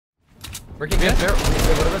Working good.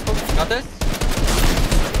 Got this.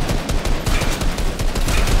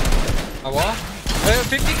 A wall.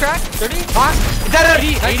 50 crack. 30. Dead.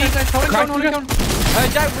 80. Nice. Hold on.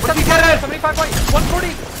 Jack, 75 point. 140.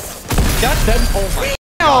 Got it. Oh my.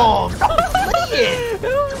 No. Stop playing. He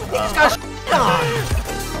just got shit on.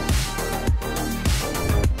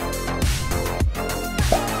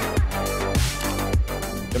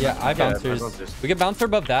 Yeah, I bouncers. We can bouncer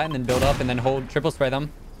above that and then build up and then hold triple spray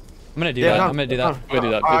them. I'm gonna do that. I'm gonna do that. We're gonna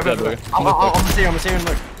do that. I'm gonna see him.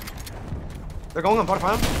 Look. They're going on bottom.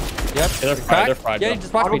 Yep. Yeah, they're fried. They're fried. Yeah,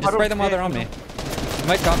 just watch me. Just spray them while they're on me. You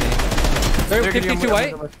might drop me. They're 52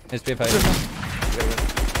 white. Nice BFA.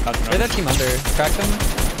 Spray that team under. Crack them.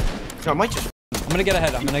 I might just. I'm gonna get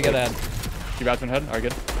ahead. You bouncing head? Alright,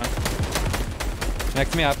 good. Nice.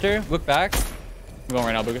 Next to me after. Look back. I'm going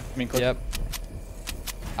right now, Bugha. I mean, click. Yep.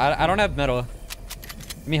 I don't have metal.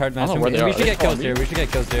 Give me hard match. We should get kills here.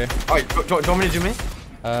 Alright, do you want me to do me? In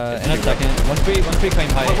a second. Once we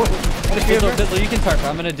claim height. Fizzle, you can tarp.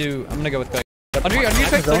 I'm gonna go with quick. Under you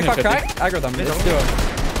quick. 35 crack. Aggro them. Let's do it.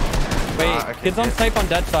 Wait, kids on snipe on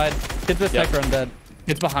dead side. Kids with sniper on dead.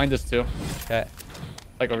 It's behind us too. Okay.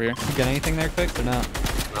 Like over here. You get anything there quick or no?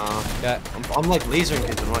 No. Yeah. I'm like lasering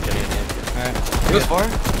kids and not getting any. Alright. It goes far.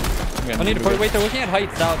 I need to put. Wait, they're looking at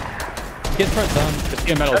height south. Kids front zone. Just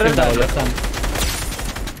get metal. Left zone.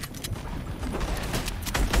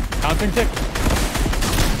 Countering tick.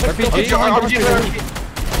 RPG.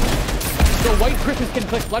 The white Christmas kid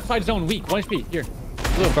click left side zone weak. 1 HP. Here.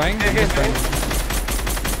 Blue bang. You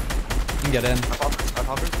can get in. I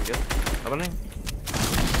poppers. You good? How about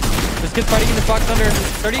This kid's fighting in the box under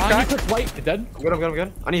 30 crack. White. Dead. I'm good.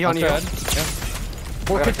 I need you. Yeah.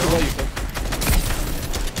 4 kicks below you.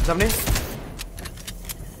 70.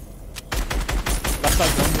 Left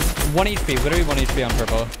side zone. 1 HP. Literally 1 HP on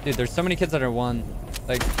purple. Dude, there's so many kids that are 1.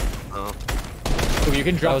 Like. Oh. Ooh, you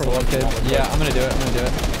can drop that was a kid. Yeah, I'm gonna do it.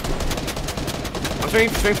 I'm spraying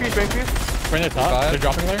for you. Spraying the top. They're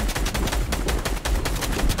dropping there.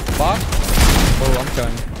 Box. Oh, I'm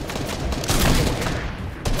showing.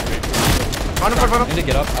 Run. I need to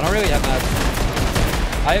get up. I don't really have mats.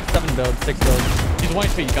 I have 7 builds, 6 builds. He's 1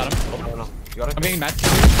 HP. You got him. No. You got it? I'm getting mats.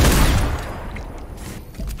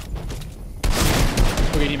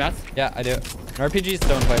 Okay, you need mats? Yeah, I do. An RPG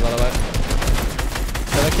still in play, by the way.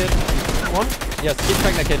 Kill that kid. One? Yes, keep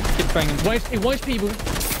spraying that kid. Keep spraying him. 1 HP, boo.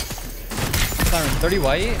 Siren, 30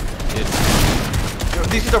 white. Dude.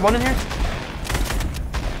 These kids are 1 in here?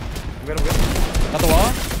 I'm good. Got the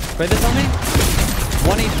wall. Spray this on me.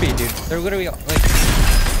 1 HP, dude. They're literally like.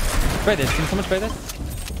 Spray this. Can someone spray this?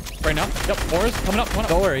 Spray now. Yep, 4's coming up.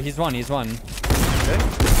 Don't worry, he's 1. Okay.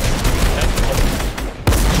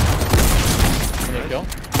 Kill.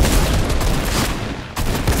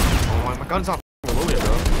 Oh, my gun's not below you,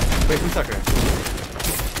 bro. Wait, who's that guy?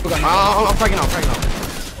 I'm fragging out.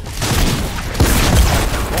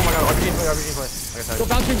 Oh my god, RPG play. Still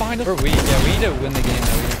bouncing behind us. We're weak. Yeah, we need to win the game.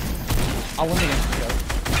 I'll win the game.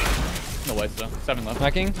 No lights though. 7 left.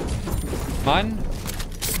 Smacking. Mine.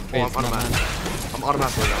 Oh, I'm automatic. I'm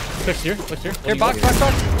automatic right now. Push here. Here, box.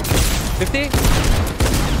 50.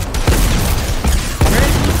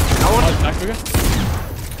 100. Now one. Next Bugha.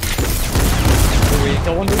 We're weak.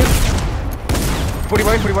 Kill 1 Bugha. 40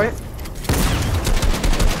 white.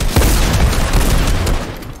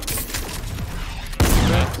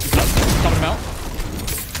 Coming him out.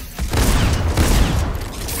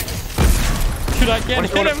 Dude, I can't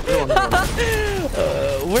hit him.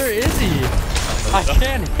 Where is he? I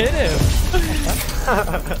can't hit him.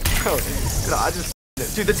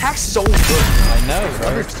 Dude, the attack's so good. I know,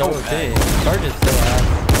 bro. It's so okay. Charge is still ass.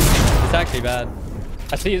 It's actually bad.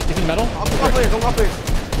 I see. Is he metal? Don't go please.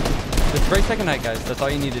 Just break second night, guys. That's all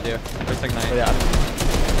you need to do. Break second night. Oh, yeah.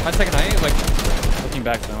 My second night, like. Looking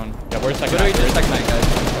back zone. Yeah, where's second Literally night? just second night, guys.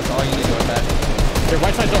 That's all you need to do with that. Here,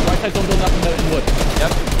 right side zone building up in wood.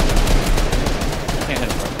 Yep. Can't hit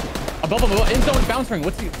him, bro. Above him, in zone, bounce ring.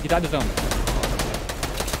 What's he died to zone.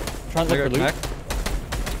 Trying to look for loot.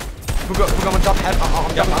 Who got my top head?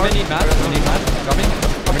 I'm gonna need mats. Got me.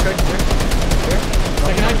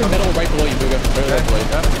 Second night in middle, right below you, Bugha. Right below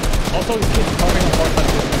you. Yeah. Also, he's carving on far side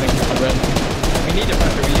of this on red. We need to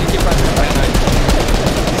pressure. We need to keep pressure. Right night.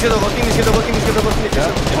 These guys are looking. Yeah.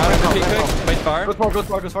 Wait far. Goes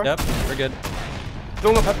far. Yep. We're good.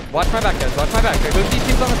 Don't go pepper. Watch my back, guys. Move these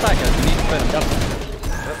teams on the side, guys. We need to spin them. Yep.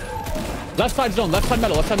 Left side zone. Left side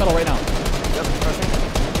metal right now. Yep. Pressing.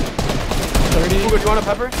 30. Do you want a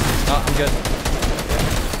pepper? No, I'm good.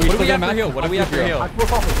 What do we have for heal? What do we have for heal? I have 4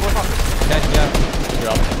 poppers. Okay, yeah.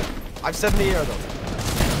 You're up. I have 70 air though.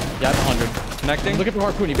 Yeah, I have 100. Connecting. I'm looking for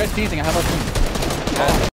harpoon. You guys see anything? I have harpoon.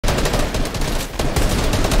 Okay.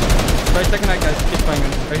 second night, guys. Keep playing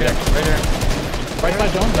them. Right here. Right here. Right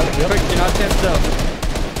side zone. Quick, do not stand still.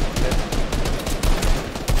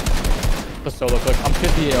 The solo quick. I'm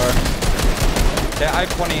 50 AR. Yeah, I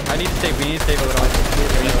have 20. I need to save. We need to save a little.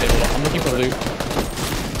 I'm looking for loot.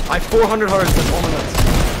 I have 400 hearts. That's all my nuts.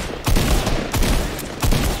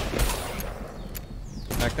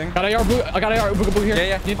 Connecting. Got AR, I got AR, Bugha here.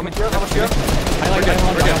 Yeah. How much do you have? I like that.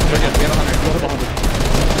 We're good. We have 100.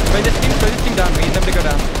 Wait, this team down. We need them to go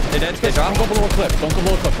down. They dead. They drop. Don't go below a cliff. Don't go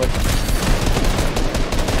below a cliff.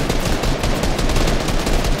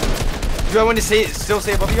 Do I want to still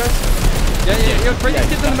say above you guys? Yeah. Yo, Freddy's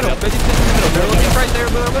kids in the middle. Freddy's kids in the middle. They're looking right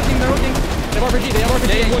there. They're looking. They have RPG. They have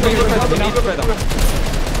RPG. Yeah, you need to play them.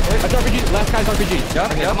 That's RPG. Last guy's RPG.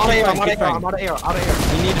 Yeah. I'm out of air.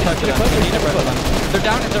 You need to touch them. You need to press them. They're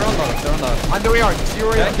down. They're on low. They're on low. I'm the AR.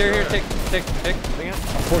 Zero Yeah, AR. here. Take.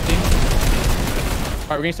 14.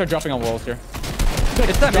 Alright, we're gonna start dropping on walls here.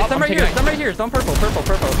 It's them right here. It's them right here. It's on purple. Here,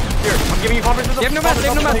 I'm giving you coverage with them. They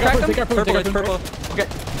have no map. Crack them. Purple. It's purple. Okay.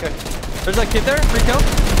 There's a kid there. Free kill.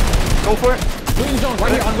 Go for it. Blue in zone,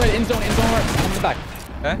 right here, on red, in zone right. I'm in the back.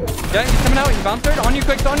 Okay. Yeah, he's coming out. He bounced third. On you,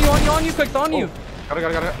 quick. On you, quick. On you. Got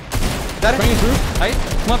it. That Bring it through. Nice.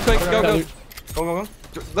 Come on, quick.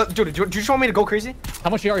 Go. Dude, do you just want me to go crazy? How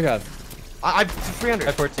much AR you have? I have 300.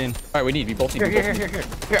 At 14. Alright, we both need. Here.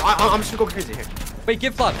 Here, I'm just gonna go crazy here. Wait,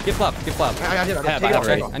 give flop. I did it. Yeah, Take it off.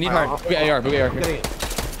 right. I need hard. Bugha AR. Getting it.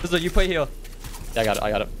 This is what you play heal. Yeah, I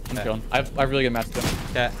got it. I'm killing. I have really good matches.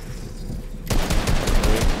 Yeah.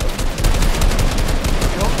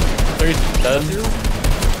 30 dead.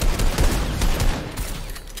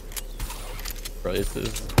 Bro, this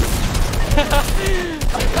is...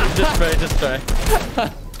 Just try.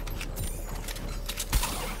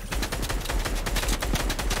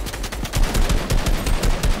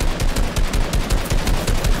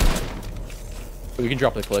 We can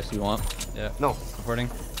drop the cliffs if you want. Yeah. No. Reporting.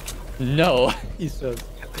 No. He said.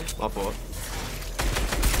 My fault.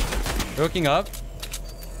 Hooking up.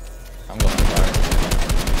 I'm going fire.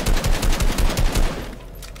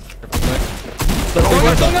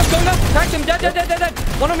 Going up. Crack him. Dead.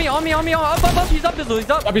 One on me. Up. He's up. He's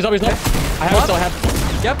up. Up. I have.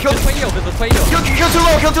 Yep. Just play heal. Play heal. Kill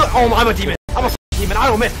too low. Oh, I'm a demon. I'm a demon. I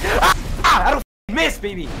don't miss. I don't miss,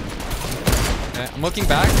 baby. Okay, I'm looking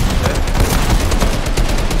back.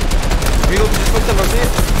 We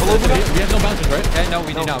have no bounces, right? Okay, no,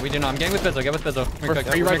 we do not. I'm getting with Bizzo. Get with Bizzo.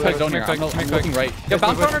 Free right side zone here. I'm looking right. Yo,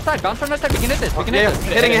 bounce on our side. We can hit this. Hitting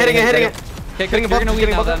it. Okay, quick. You're gonna lead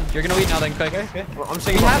now then. Quick. Okay. I'm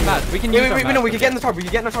saying we have mats. We can use Wait, no, we can get in the top. We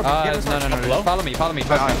can get in the top. No. Follow me. Trust me.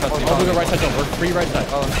 I'll do the right side zone. We're free right side.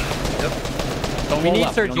 Yep. We need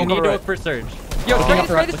Surge. You need to look for Surge. Yo,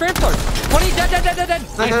 spray the frame floor. 20 dead.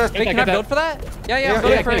 Wait, can I build for that? Yeah, I'm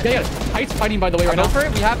building for it. Heights fighting, by the way, right now. For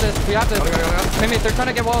it. We have this. Wait, they're trying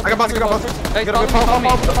to get walls. I got bounce. Hey, follow me.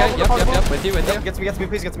 Okay, yep. With you. Gets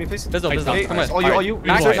me, please. Bizzle, come with. All you.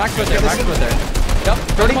 Max with there. Yep,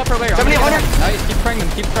 throw them up for layer. 70, 100. Nice, keep praying them.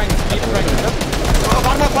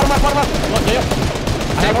 Bottom up.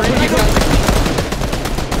 I have We're in deep, guys.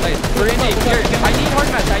 Nice, we're in deep. Here, I need hard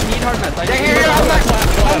mats. Here, I'm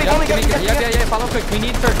Yeah, follow quick. We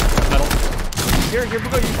need search. Here,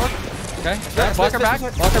 Bugha, you fuck. Okay, walk her back.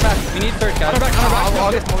 We need search, guys.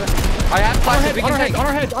 I have flashes. We can take. On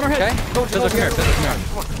our heads. Okay, Bizzle, come here.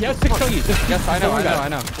 Yeah, 6 chuggies. Yes, I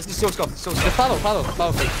know. This is so scuffed. Just follow.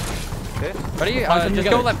 Quick. Okay. Ready? Just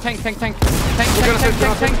go left. Tank. Wait.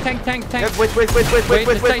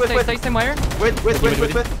 Stay same layer. Wait.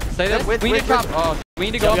 Stay this. We need to drop. Oh, we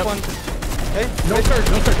need to go up one. Okay. No search.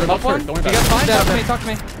 Up one. Don't worry You about guys fine? Talk to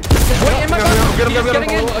me. Wait, in my box. Get him. He's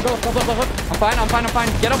getting in. Go. I'm fine.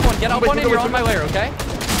 Get up one and you're on my layer, okay?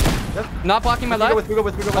 Not blocking my left. We go.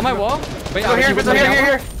 On my wall. Wait,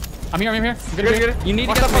 Here. I'm here. You need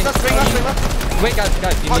to get me. Wait, guys,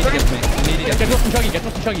 you need to get me. Get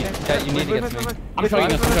some chuggy. Yeah, you need to get me. I'm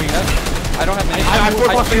chugging. I don't have many. I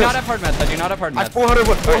do not have hard mats. I have 400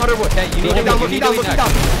 wood. Okay, you need to lead next.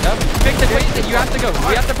 Yep. Quick, the way that you have to go.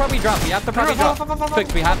 We have to probably drop. Quick,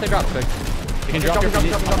 we have to drop. Quick. You can drop your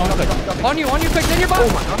feet. On you, quick, in your box. Oh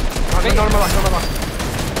my god. Wait. No.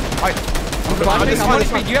 Alright. I'm on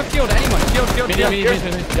speed. You have shield. Anyone. Shield.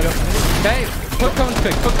 Okay. Put cones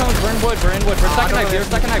quick. We're in wood. We're second knife.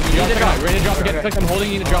 We need to drop. We're gonna drop again. I'm holding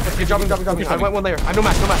you to drop. Dropping. I went one layer. I have no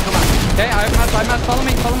match. Okay, I have mats. Follow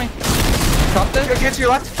me. Drop this. Get to your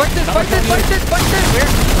left. Fight this. Here.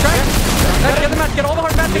 Track. Get the mats. Get all the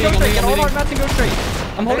hard mats and go straight.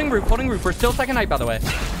 I'm holding roof. We're still second night, by the way.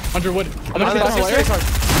 100 wood. Okay, let's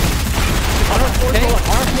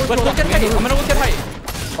look at height. I'm gonna look at height.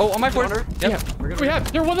 Oh, on my force. Yep. We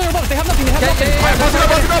have. They're one there above. They have nothing.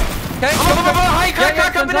 Yeah. Okay.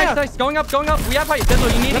 Nice. Going up. We have height. Dizzle,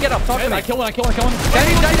 you need to get up. Talk to me. I kill one. Okay,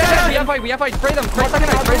 we have height. Spray them. Spray second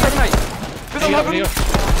night. Spray.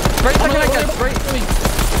 Spray second night, guys. Spray.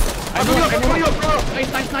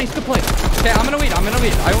 Nice. Good play. Okay, I'm gonna weed. I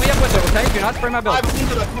only have window, okay? Do not spray my build.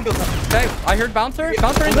 Okay, I heard bouncer.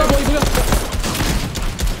 Bouncer in zone.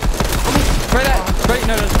 Spray that. Spray.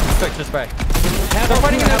 No. Quick, just spray. They're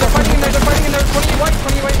fighting in there. 20 white.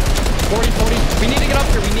 40. We need to get up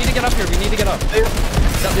here. We need to get up. Yep.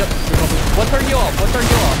 What's our heal off?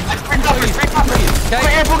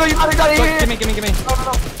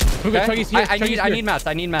 Okay. Give me. I need mats.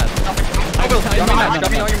 Drop me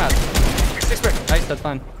all your mats. Nice, that's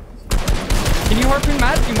fine. Can you harpoon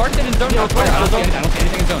mats? You marked it in zone. I don't see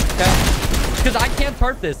anything in zone. Okay. Because I can't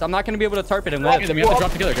tarp this. I'm not going to be able to tarp it and live. Then we have to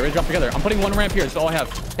drop together. Get ready to drop together. I'm putting one ramp here. That's all I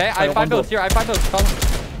have. Okay, I have 5 builds here.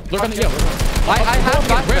 Look on the I have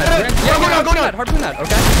go down. Harpoon that.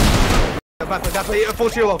 Okay. Full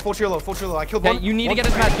cheer low. I killed one. Okay, you need to get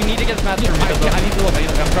his mats. I need to look. I need to look.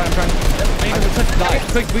 I'm trying.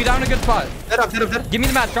 Quick, we down a good spot. Dead. Give me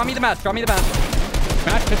the mats. Draw me the mats.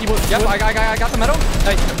 Match 50 bullets. Yep, I got the metal.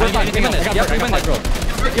 Nice. We're fine. We win this. Yep, we win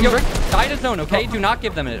this. Die to zone, okay? Do not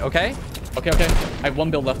give them it, okay? Okay. I have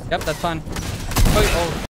 1 build left. Yep, that's fine.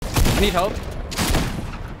 Oh. I need help.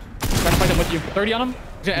 Trying to fight him with you. 30 on him.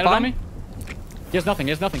 He's gonna edit on me. He has nothing.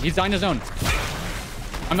 He's dying his zone.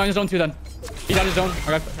 I'm dying his zone too then. He died his zone.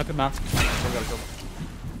 I got the map.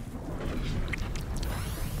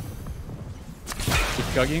 He's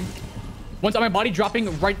chugging. One's on my body, dropping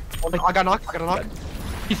right. I got knocked.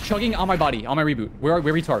 He's chugging on my body, on my reboot. Where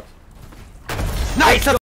we tarped. Nice!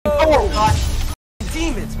 Oh, God.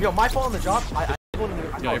 Demons! Yo, my fault on the job.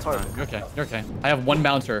 You're okay. I have 1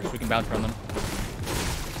 bouncer, so we can bounce on them.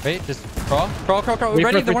 Wait, just crawl.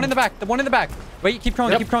 Ready? The one in the back. Wait, keep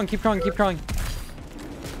crawling. They're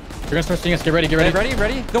gonna start seeing us. Get ready.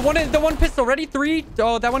 Ready? The one pistol. Ready? 3.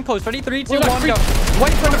 Oh, that one close. Ready? 3, 2, 1, go.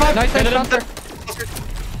 White front of 5. Nice, bouncer.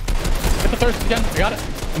 Get the thirst again. I got it.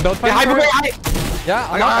 I'm both fighting. Yeah,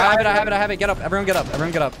 I have it. Get up. Everyone get up.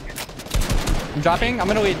 I'm dropping. I'm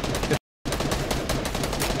gonna lead.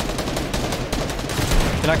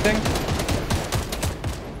 Connecting.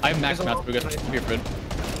 I have max mats, Bugha. Don't be afraid.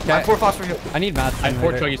 I have 4 phots for you. I need mats. I have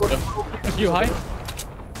 4 chuggies still. You high?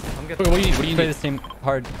 I'm good. Bugha, what do you need? Play this team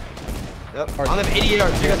hard. Yep. I don't have 80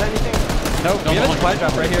 yards. Do you guys have anything? Nope. We have a supply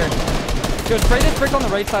drop right here. Dude, spray this brick on the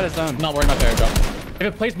right side of zone. I'm not worried about the airdrop. If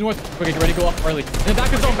it plays north, Bugha, get ready to go off early. In the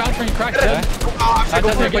back of zone, bounce and crack.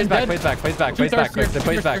 Plays back. Quick. The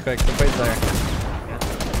plays back. The plays there.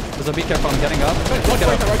 So be careful. I'm getting up. Right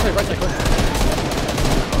side.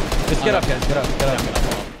 Just get up, guys. Get up.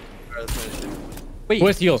 Wait. Who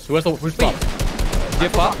has heals? Who's flop? Do you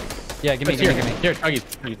have flop? Yeah, give me. Here, chuggies.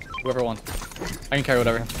 Whoever wants. I can carry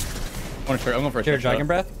whatever. I'm going for a dragon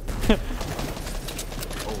breath. Give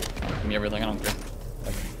me everything. I don't care.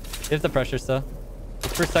 Here's the pressure still.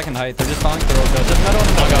 It's for second height. They're just falling through real good. Just metal on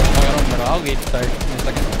the middle. I'll lead. Sorry. In a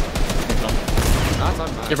second.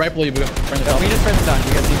 Get right below you, Bugha. We just spread them down.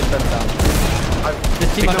 You guys need to spread them down. This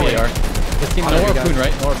team under me. This team under me. No harpoon,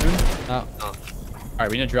 right? No harpoon? No. Alright,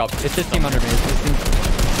 we need to drop. It's this team under me.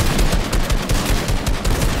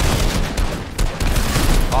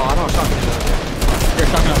 Oh, I don't have shotgun. Here,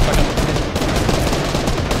 shotgun.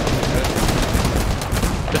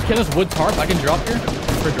 Just kill this wood tarp. I can drop here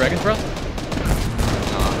for Dragon's Breath.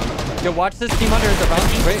 Yo, watch this team under. They're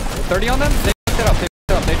bouncing. Wait, 30 on them? They picked it up.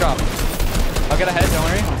 They drop. I'll get ahead. Don't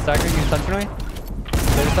worry. I'm staggering you intentionally.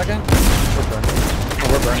 Wait a second.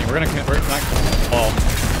 We're burning. We're gonna connect. Oh.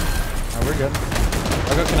 No, we're good.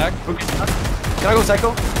 I'll go connect. Can I go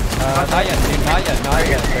psycho? Not yet, dude. Not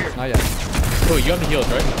yet. Oh, you have the heals,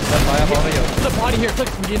 right? Yes, I have all the heals. There's a body here. Click.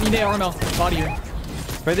 You need an RML. Body here.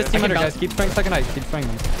 Spray this team under, guys. Keep spraying second height. Keep spraying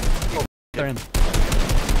them. They're in.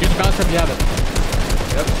 Use the bounce if you have it.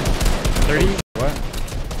 Yep. 30. What?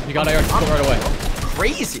 You got AR. Go right away.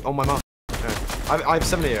 Crazy. Oh, my mom. I have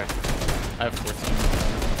 70 here. I have 14.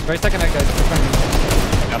 Spray second height, guys. Keep spraying them.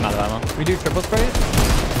 I'm out of ammo. We do triple sprays.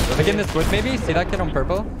 Again, this wood maybe. See that kid on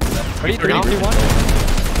purple? Ready? 3, 2, 1.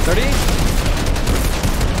 30.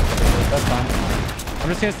 That's fine. I'm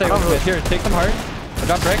just gonna stay with it. Here, take some heart. I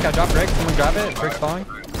drop brick. Someone grab it. Brick's falling.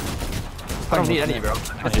 I don't need any, bro.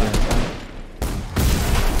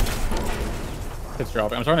 It's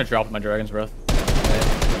dropping. I'm starting to drop with my Dragon's Breath. Okay.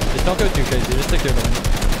 Just don't go too crazy. Just stick to your lane.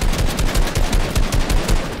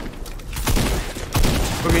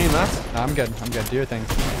 We're getting that? No, I'm good. Do your thing.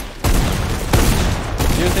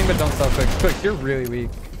 Do your thing, but don't stop quick. Quick, you're really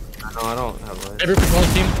weak. No, I don't have life. Every control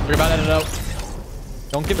team, we're about to edit out.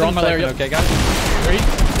 Don't give them second, okay, guys? 3,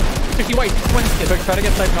 2, 60 white. 60 white. Quick, try to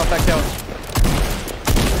get siphoned off that kill.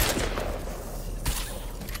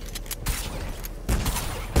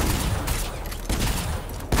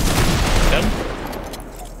 Dead.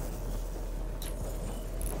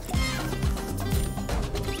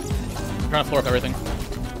 Trying to floor up everything.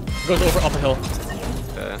 Goes over up a hill.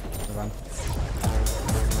 Yeah.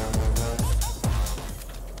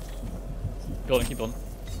 Building, keep building.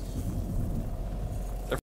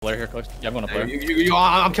 They're player here, close. Yeah, I'm going up there.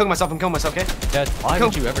 I'm killing myself. I'm killing myself. Okay. Yeah. Why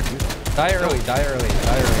would you ever do that? Die early. Die early.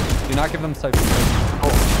 Die early. Do not give them siphon.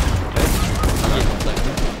 Oh.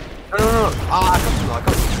 No. I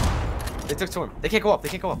come to. They took storm. They can't go up. They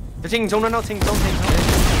can't go up. They're taking zone right now. Taking zone.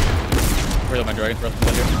 Where's my dragons? Rest of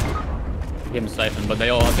them here. Give him siphon, but they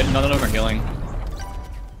all have none of them are healing.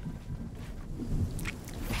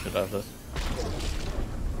 Should have this.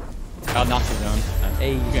 I'll knock the zone.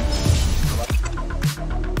 Hey. Okay.